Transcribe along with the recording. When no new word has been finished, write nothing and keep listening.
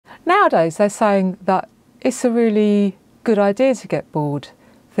Nowadays they're saying that it's a really good idea to get bored,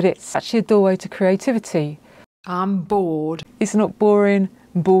 that it's actually a doorway to creativity. I'm bored. It's not boring,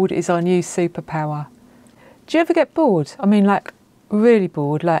 bored is our new superpower. Do you ever get bored? I mean, like really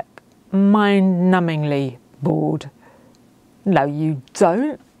bored, like mind-numbingly bored? No, you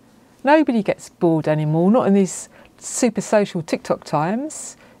don't. Nobody gets bored anymore, not in these super social TikTok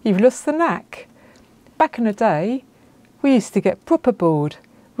times. You've lost the knack. Back in the day, we used to get proper bored.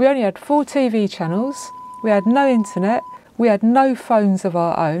 We only had 4 TV channels, we had no internet, we had no phones of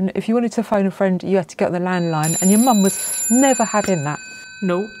our own. If you wanted to phone a friend, you had to get on the landline, and your mum was never having that.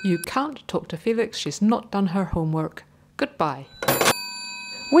 No, you can't talk to Felix, she's not done her homework. Goodbye.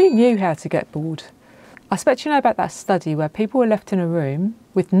 We knew how to get bored. I expect you know about that study where people were left in a room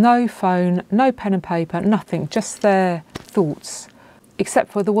with no phone, no pen and paper, nothing, just their thoughts.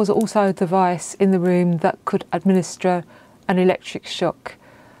 Except for there was also a device in the room that could administer an electric shock.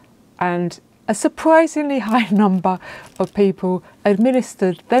 And a surprisingly high number of people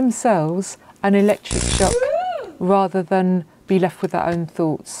administered themselves an electric shock rather than be left with their own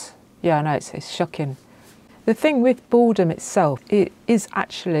thoughts. Yeah, I know, it's shocking. The thing with boredom itself, it is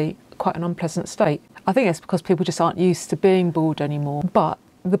actually quite an unpleasant state. I think it's because people just aren't used to being bored anymore. But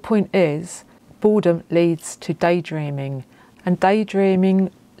the point is, boredom leads to daydreaming, and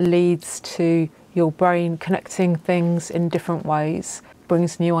daydreaming leads to your brain connecting things in different ways,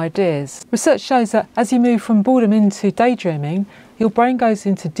 brings new ideas. Research shows that as you move from boredom into daydreaming, your brain goes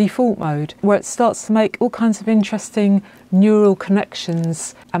into default mode, where it starts to make all kinds of interesting neural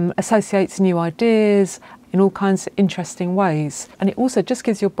connections, associates new ideas in all kinds of interesting ways. And it also just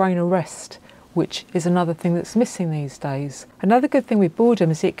gives your brain a rest, which is another thing that's missing these days. Another good thing with boredom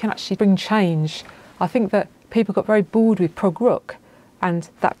is it can actually bring change. I think that people got very bored with prog rock, and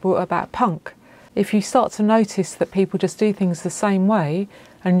that brought about punk. If you start to notice that people just do things the same way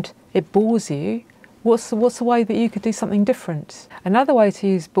and it bores you, what's a way that you could do something different? Another way to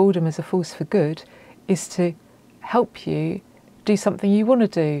use boredom as a force for good is to help you do something you want to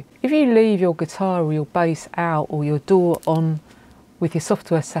do. If you leave your guitar or your bass out or your door on with your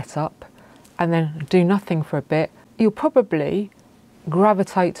software set up and then do nothing for a bit, you'll probably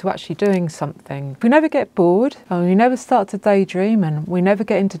gravitate to actually doing something. If we never get bored and we never start to daydream and we never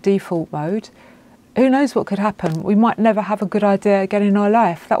get into default mode, who knows what could happen? We might never have a good idea again in our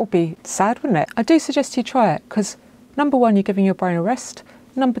life. That would be sad, wouldn't it? I do suggest you try it because number one, you're giving your brain a rest.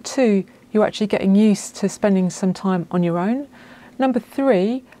 Number two, you're actually getting used to spending some time on your own. Number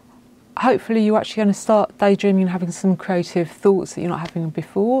three, hopefully you're actually going to start daydreaming and having some creative thoughts that you're not having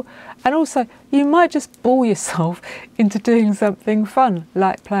before. And also, you might just bore yourself into doing something fun,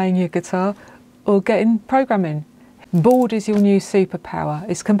 like playing your guitar or getting programming. Bored is your new superpower.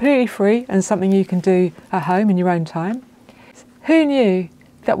 It's completely free and something you can do at home in your own time. Who knew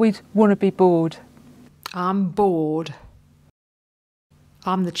that we'd want to be bored? I'm bored.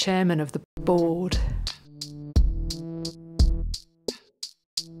 I'm the chairman of the board.